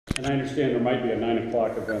And I understand there might be a 9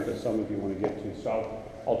 o'clock event that some of you want to get to, so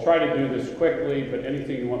I'll try to do this quickly, but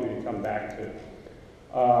anything you want me to come back to.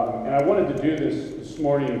 And I wanted to do this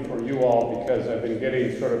morning for you all because I've been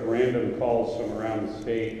getting sort of random calls from around the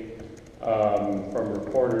state from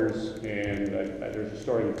reporters, and there's a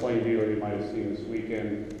story in Plainview you might have seen this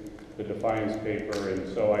weekend, the Defiance paper, and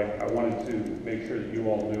so I wanted to make sure that you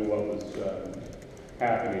all knew what was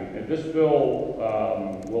happening. And this bill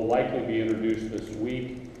will likely be introduced this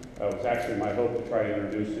week. It was actually my hope to try to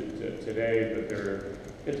introduce it today, but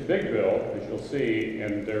it's a big bill, as you'll see,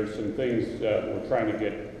 and there's some things that we're trying to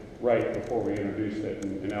get right before we introduce it,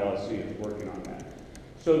 and LSC is working on that.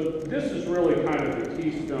 So this is really kind of the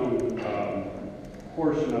keystone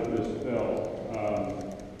portion of this bill.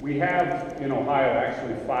 We have in Ohio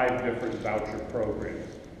actually 5 different voucher programs.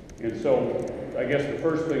 And so I guess the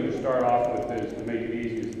first thing to start off with is, to make it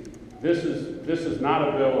easy, this is not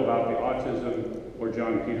a bill about the autism or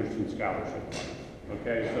John Peterson Scholarship Fund.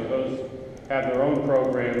 Okay, so those have their own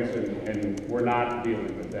programs, and we're not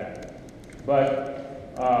dealing with that.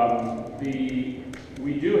 But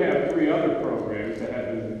we do have 3 other programs that have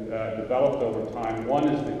been developed over time. One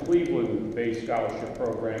is the Cleveland-based scholarship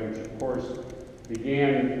program, which of course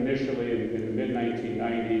began initially in the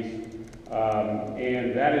mid-1990s.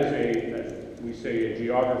 And that is we say a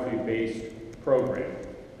geography-based program,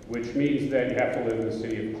 which means that you have to live in the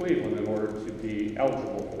city of Cleveland in order to be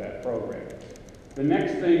eligible for that program. The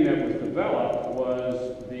next thing that was developed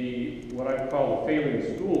was what I call the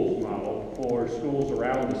failing schools model for schools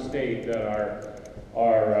around the state that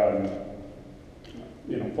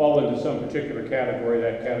fall into some particular category.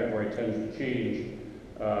 That category tends to change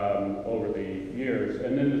over the years.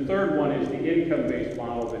 And then the third one is the income-based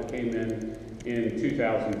model that came in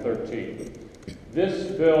 2013.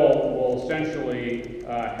 This bill will essentially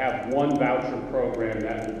have one voucher program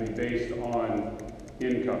that will be based on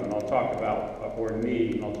income, and I'll talk about, or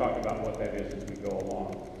need, and I'll talk about what that is as we go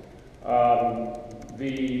along.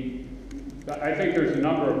 I think there's a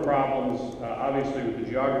number of problems, obviously with the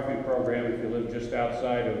geography program. If you live just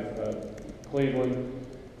outside of Cleveland,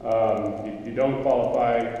 you don't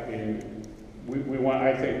qualify, and we want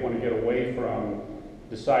to get away from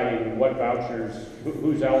deciding what vouchers,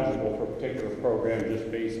 who's eligible for a particular program just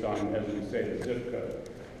based on, as we say, the zip code.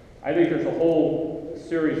 I think there's a whole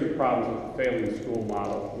series of problems with the failing school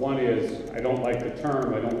model. One is, I don't like the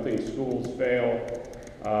term. I don't think schools fail.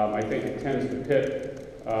 I think it tends to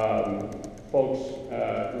pit folks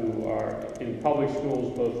who are in public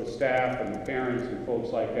schools, both the staff and the parents and folks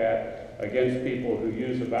like that, against people who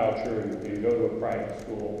use a voucher and go to a private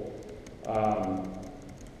school.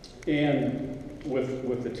 And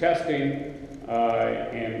with the testing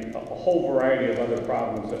and a whole variety of other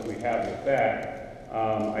problems that we have with that,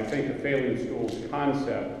 I think the failing schools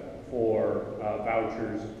concept for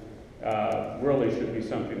vouchers really should be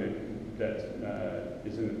something that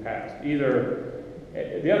is in the past.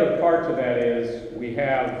 The other part to that is we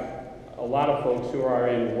have a lot of folks who are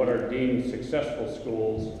in what are deemed successful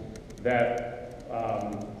schools that,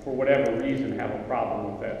 for whatever reason, have a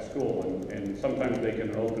problem with that school, and sometimes they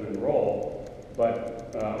can open enroll.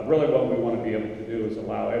 But really what we want to be able to do is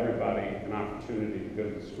allow everybody an opportunity to go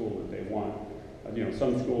to the school that they want.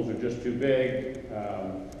 Some schools are just too big.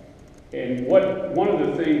 And one of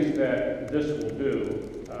the things that this will do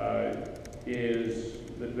is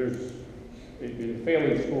that there's, in the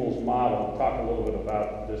failing schools model, we'll talk a little bit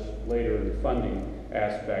about this later in the funding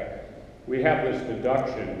aspect, we have this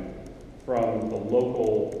deduction from the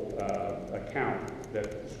local account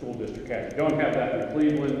that the school district has. You don't have that in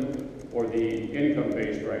Cleveland or the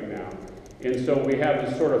income-based right now. And so we have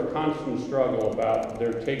this sort of constant struggle about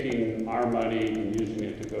they're taking our money and using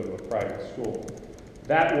it to go to a private school.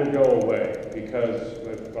 That will go away because,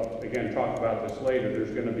 again, talk about this later,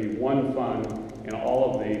 there's going to be one fund and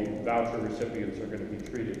all of the voucher recipients are going to be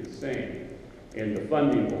treated the same, and the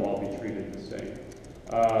funding will all be treated the same.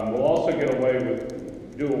 We'll also do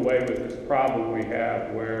away with this problem we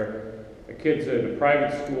have where a kid's in a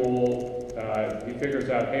private school, he figures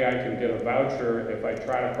out, hey, I can get a voucher if I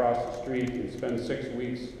try to cross the street and spend 6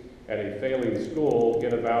 weeks at a failing school,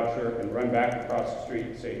 get a voucher, and run back across the street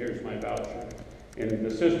and say, here's my voucher. And the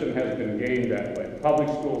system has been gamed that way. The public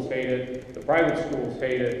schools hate it, the private schools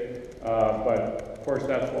hate it, but of course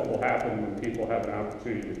that's what will happen when people have an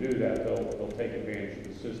opportunity to do that. They'll take advantage of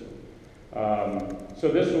the system. So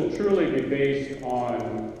this will truly be based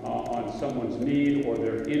on someone's need or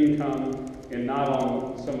their income, and not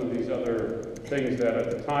on some of these other things that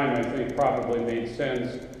at the time I think probably made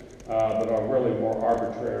sense, but are really more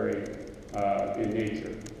arbitrary in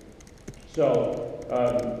nature. So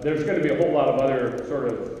there's going to be a whole lot of other sort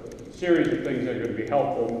of series of things that are going to be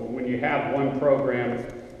helpful. When you have one program,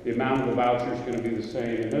 the amount of the voucher is going to be the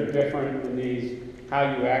same, and they're different in these.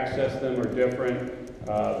 How you access them are different,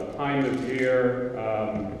 the time of year,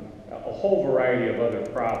 a whole variety of other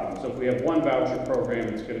problems. So if we have one voucher program,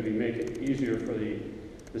 it's going to make it easier for the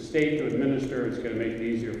state to administer, it's going to make it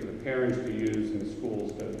easier for the parents to use and the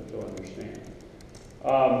schools to understand.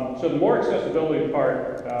 So the more accessibility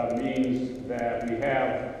part means that we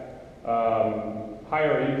have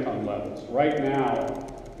higher income levels. Right now,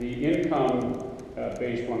 the income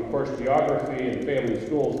based on, of course, geography and failing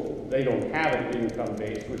schools, they don't have an income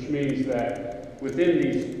base, which means that within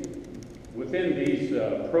these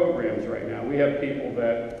programs right now, we have people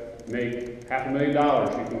that make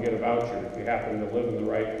 $500,000. You can get a voucher if you happen to live in the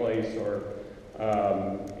right place, or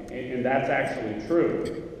and that's actually true.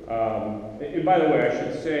 And by the way, I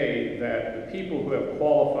should say that the people who have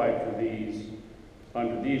qualified for these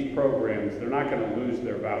under these programs, they're not going to lose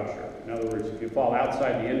their voucher. In other words, if you fall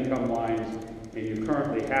outside the income lines and you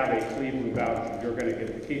currently have a Cleveland voucher, you're going to get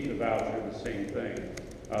to keep the voucher, the same thing.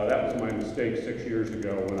 That was my mistake 6 years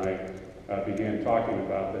ago when I began talking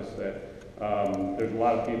about this, that there's a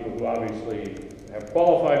lot of people who obviously have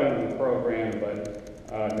qualified under the program, but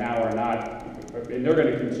now are not, and they're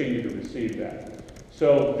going to continue to receive that.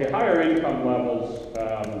 So the higher income levels,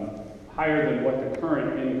 higher than what the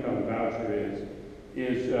current income voucher is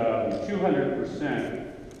 200%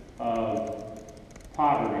 of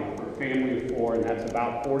poverty for a family of 4, and that's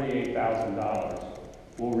about $48,000,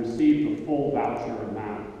 will receive the full voucher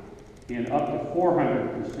amount, and up to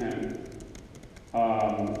 400%,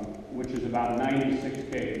 which is about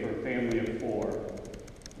 $96K for a family of 4.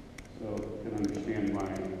 So you can understand my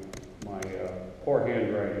poor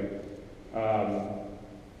handwriting.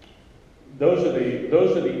 Those are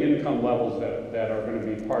the income levels that are going to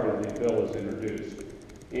be part of the bill as introduced.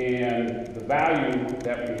 And the value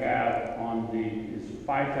that we have on is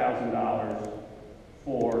 $5,000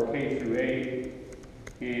 for K through 8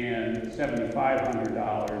 and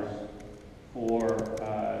 $7,500 for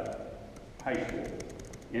high school.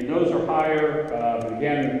 And those are higher.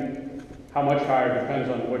 Again, how much higher depends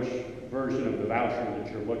on which version of the voucher that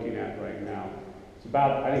you're looking at right now. It's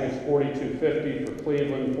about, I think it's $4,250 for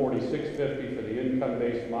Cleveland, $4,650 for the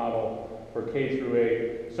income-based model for K through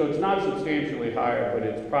 8. So it's not substantially higher, but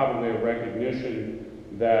it's probably a recognition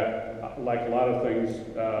that, like a lot of things,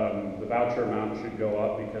 the voucher amount should go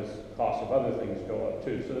up because costs of other things go up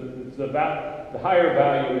too. So the higher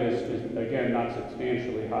value is again not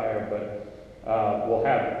substantially higher, but we'll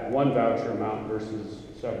have one voucher amount versus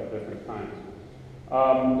several different kinds.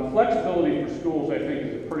 The flexibility for schools, I think,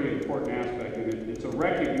 is a pretty important aspect, and it's a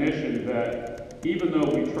recognition that even though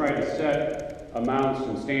we try to set amounts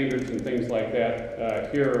and standards and things like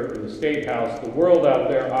that here in the State House, the world out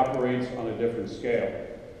there operates on a different scale.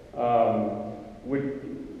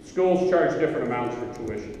 Schools charge different amounts for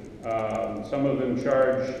tuition. Some of them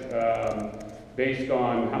charge based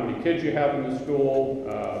on how many kids you have in the school,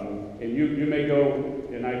 and you may go,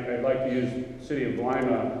 and I'd like to use the city of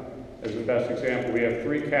R-Lima as the best example. We have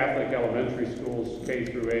 3 Catholic elementary schools, K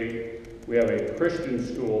through 8. We have a Christian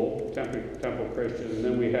school, Temple Christian, and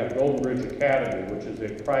then we have Golden Bridge Academy, which is a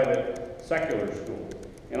private secular school.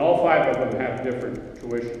 And all 5 of them have different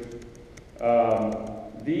tuitions.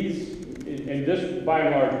 And this by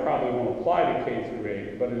and large probably won't apply to K through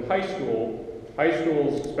 8, but in high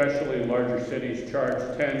schools, especially in larger cities, charge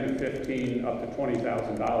 $10,000 to $15,000 up to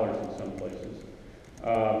 $20,000 in some places.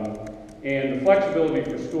 And the flexibility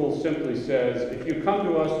for schools simply says, if you come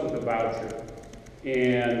to us with a voucher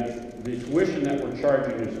and the tuition that we're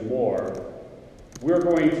charging is more, we're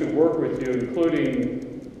going to work with you,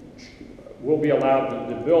 including, we'll be allowed,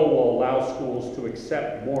 the bill will allow schools to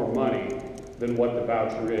accept more money than what the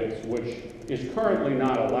voucher is, which is currently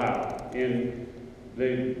not allowed. In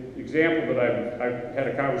the example that I had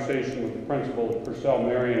a conversation with the principal of Purcell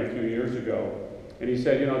Marion a few years ago, and he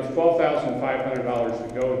said, you know, it's $12,500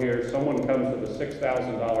 to go here. Someone comes with a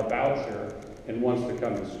 $6,000 voucher and wants to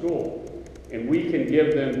come to school. And we can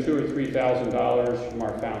give them $2,000 or $3,000 from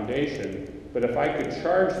our foundation. But if I could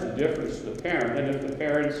charge the difference to the parent, and if the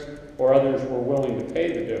parents or others were willing to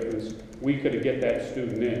pay the difference, we could get that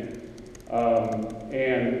student in.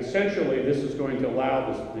 And essentially, this is going to allow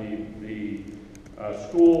the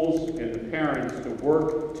schools and the parents to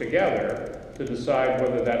work together to decide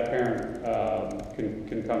whether that parent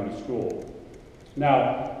can come to school.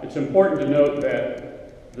 Now, it's important to note that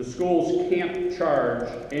the schools can't charge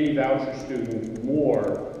any voucher student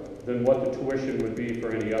more than what the tuition would be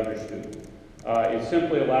for any other student. It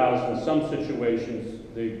simply allows, in some situations,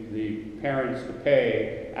 the parents to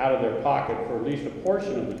pay out of their pocket for at least a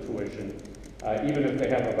portion of the tuition, even if they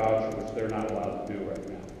have a voucher, which they're not allowed to do right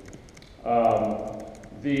now.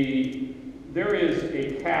 There is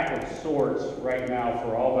a cap of sorts right now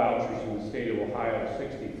for all vouchers in the state of Ohio of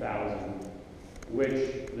 60,000,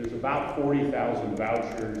 which there's about 40,000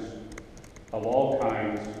 vouchers of all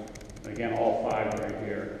kinds, again, all 5 right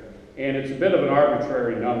here. And it's a bit of an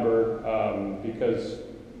arbitrary number because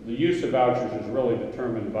the use of vouchers is really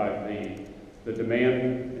determined by the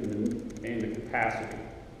demand and the capacity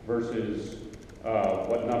versus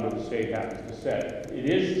what number the state happens to set. It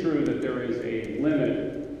is true that there is a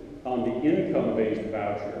limit on the income-based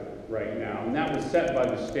voucher right now, and that was set by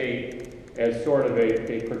the state as sort of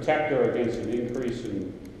a protector against an increase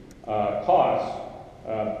in costs.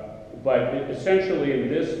 But essentially in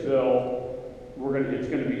this bill, it's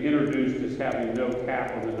going to be introduced as having no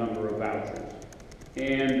cap on the number of vouchers.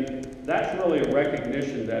 And that's really a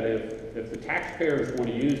recognition that if the taxpayers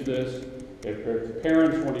want to use this, if the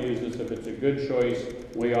parents want to use this, if it's a good choice,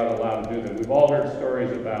 we ought to allow them to do them. We've all heard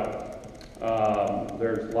stories about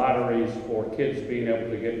there's lotteries for kids being able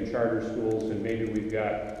to get in charter schools, and maybe we've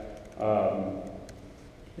got,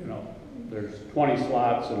 there's 20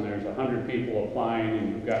 slots and there's 100 people applying, and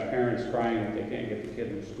you've got parents crying that they can't get the kid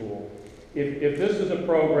in school. If this is a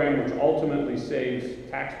program which ultimately saves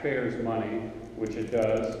taxpayers money, which it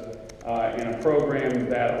does, in a program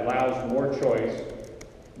that allows more choice,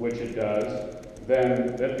 which it does,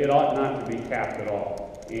 then it ought not to be capped at all.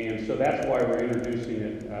 And so that's why we're introducing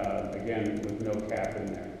it, again, with no cap in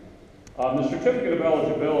there. The certificate of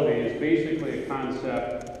eligibility is basically a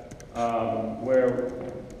concept where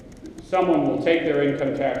someone will take their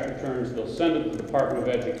income tax returns, they'll send it to the Department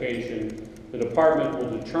of Education, the department will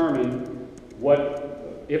determine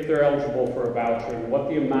if they're eligible for a voucher and what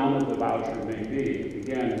the amount of the voucher may be.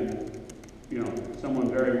 Again, someone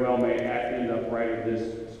very well may end up right at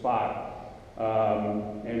this spot.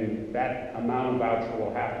 And that amount of voucher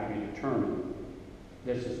will have to be determined.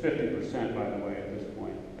 This is 50%, by the way, at this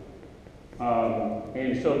point.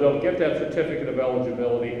 And so they'll get that certificate of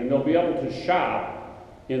eligibility, and they'll be able to shop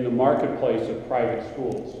in the marketplace of private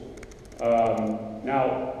schools.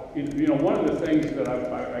 Now, one of the things that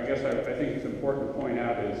I think it's important to point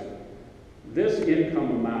out is this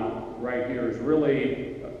income amount right here is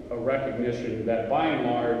really a recognition that, by and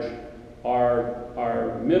large,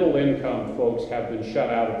 our middle income folks have been shut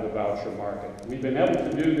out of the voucher market. We've been able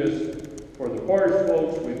to do this for the poorest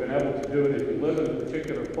folks. We've been able to do it if you live in a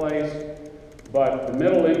particular place. But the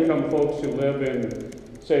middle income folks who live in,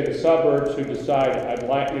 say, the suburbs, who decide, I'd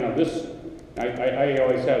like, I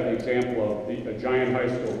always have the example of a giant high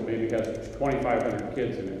school that maybe has 2,500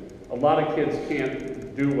 kids in it. A lot of kids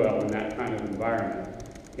can't do well in that kind of environment.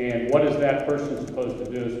 And what is that person supposed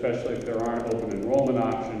to do, especially if there aren't open enrollment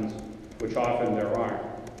options, which often there aren't.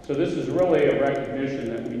 So this is really a recognition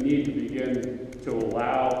that we need to begin to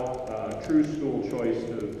allow true school choice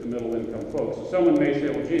to middle income folks. So someone may say,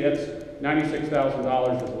 well, gee, that's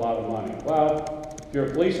 $96,000 is a lot of money. Well, if you're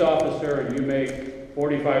a police officer and you make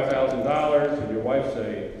 $45,000 and your wife's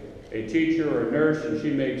a teacher or a nurse and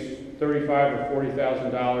she makes $35,000 or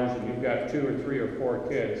 $40,000 and you've got 2 or 3 or 4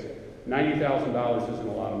 kids, $90,000 isn't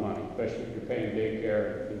a lot of money, especially if you're paying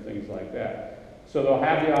daycare and things like that. So they'll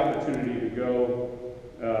have the opportunity to go,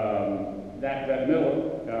 that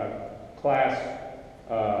middle class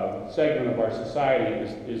segment of our society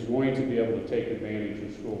is going to be able to take advantage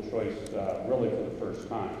of school choice really for the first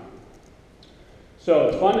time. So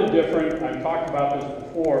it's fun and different. I've talked about this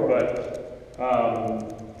before, but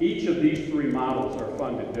each of these 3 models are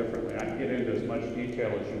funded differently. I can get into as much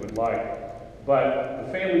detail as you would like. But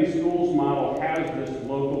the failing schools model has this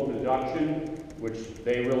local deduction, which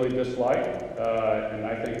they really dislike, and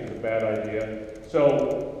I think is a bad idea.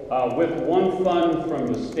 So with one fund from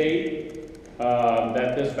the state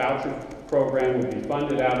that this voucher program will be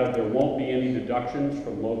funded out of, there won't be any deductions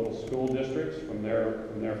from local school districts from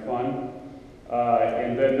their fund.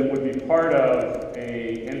 And then it would be part of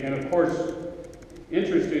and of course,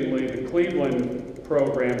 interestingly, the Cleveland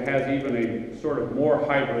program has even a sort of more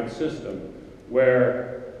hybrid system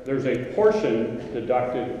where there's a portion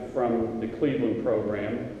deducted from the Cleveland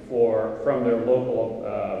program from their local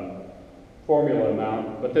formula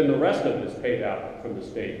amount, but then the rest of it is paid out from the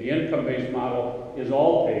state. The income-based model is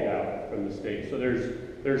all paid out from the state. So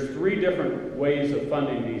there's 3 different ways of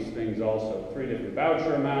funding these things also. 3 different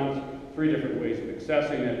voucher amounts, 3 different ways of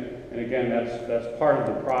accessing it, and again, that's part of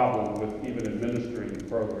the problem with even administering the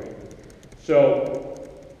program. So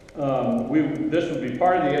this would be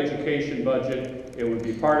part of the education budget. It would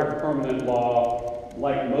be part of permanent law,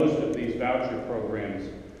 like most of these voucher programs.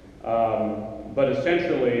 But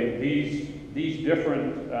essentially, these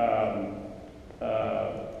different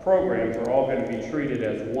programs are all going to be treated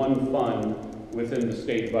as one fund within the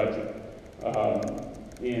state budget.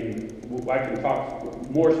 And I can talk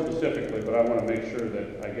more specifically, but I want to make sure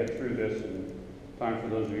that I get through this in time for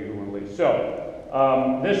those of you who want to leave.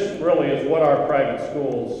 So this really is what our private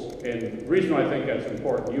schools, and the reason I think that's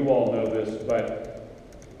important, you all know this, but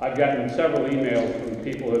I've gotten several emails from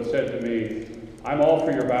people who have said to me, I'm all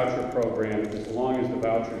for your voucher program as long as the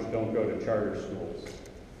vouchers don't go to charter schools.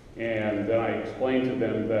 And then I explained to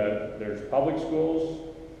them that there's public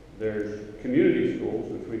schools, there's community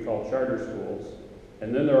schools, which we call charter schools,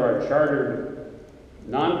 and then there are chartered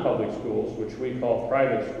non-public schools, which we call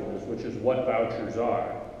private schools, which is what vouchers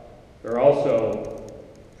are. There are also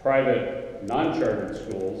private non-chartered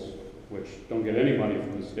schools, which don't get any money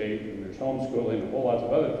from the state, and there's homeschooling and a whole lots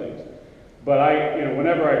of other things. But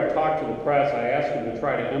whenever I talk to the press, I ask them to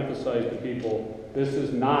try to emphasize to people, this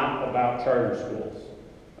is not about charter schools.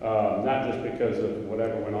 Not just because of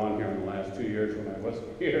whatever went on here in the last 2 years when I wasn't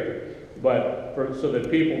here, but so that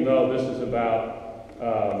people know this is about,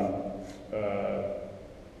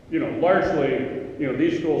 largely,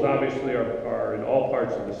 these schools obviously are in all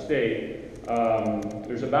parts of the state.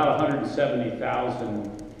 There's about 170,000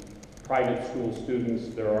 private school students.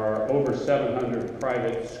 There are over 700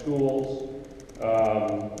 private schools.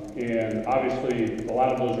 And obviously, a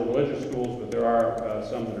lot of those are religious schools, but there are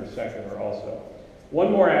some that are secular also.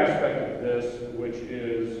 One more aspect of this, which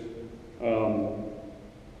is,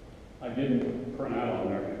 I didn't print out on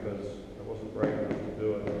there because I wasn't bright enough to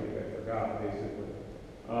do it. I think I forgot, basically,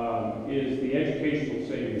 is the educational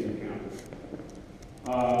savings account.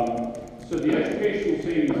 So the educational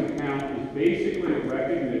savings account is basically a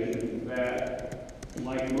recognition that,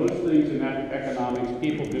 like most things in economics,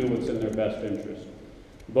 people do what's in their best interest,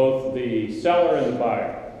 both the seller and the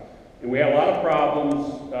buyer. And we had a lot of problems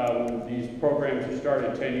when these programs were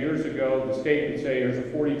started 10 years ago. The state would say, here's a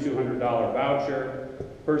 $4,200 voucher. The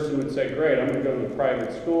person would say, great, I'm going to go to a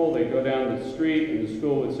private school. They'd go down the street, and the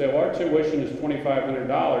school would say, well, our tuition is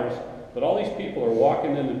 $2,500, but all these people are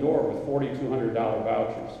walking in the door with $4,200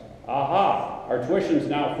 vouchers. Aha, our tuition's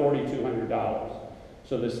now $4,200.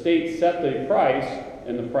 So the state set the price,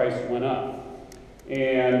 and the price went up.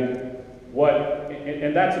 And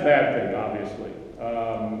that's a bad thing, obviously.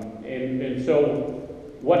 And so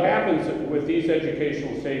what happens with these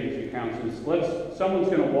educational savings accounts is someone's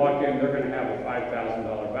going to walk in, they're going to have a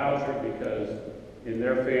 $5,000 voucher because in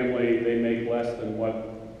their family they make less than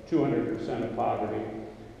 200% of poverty.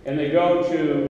 And they go to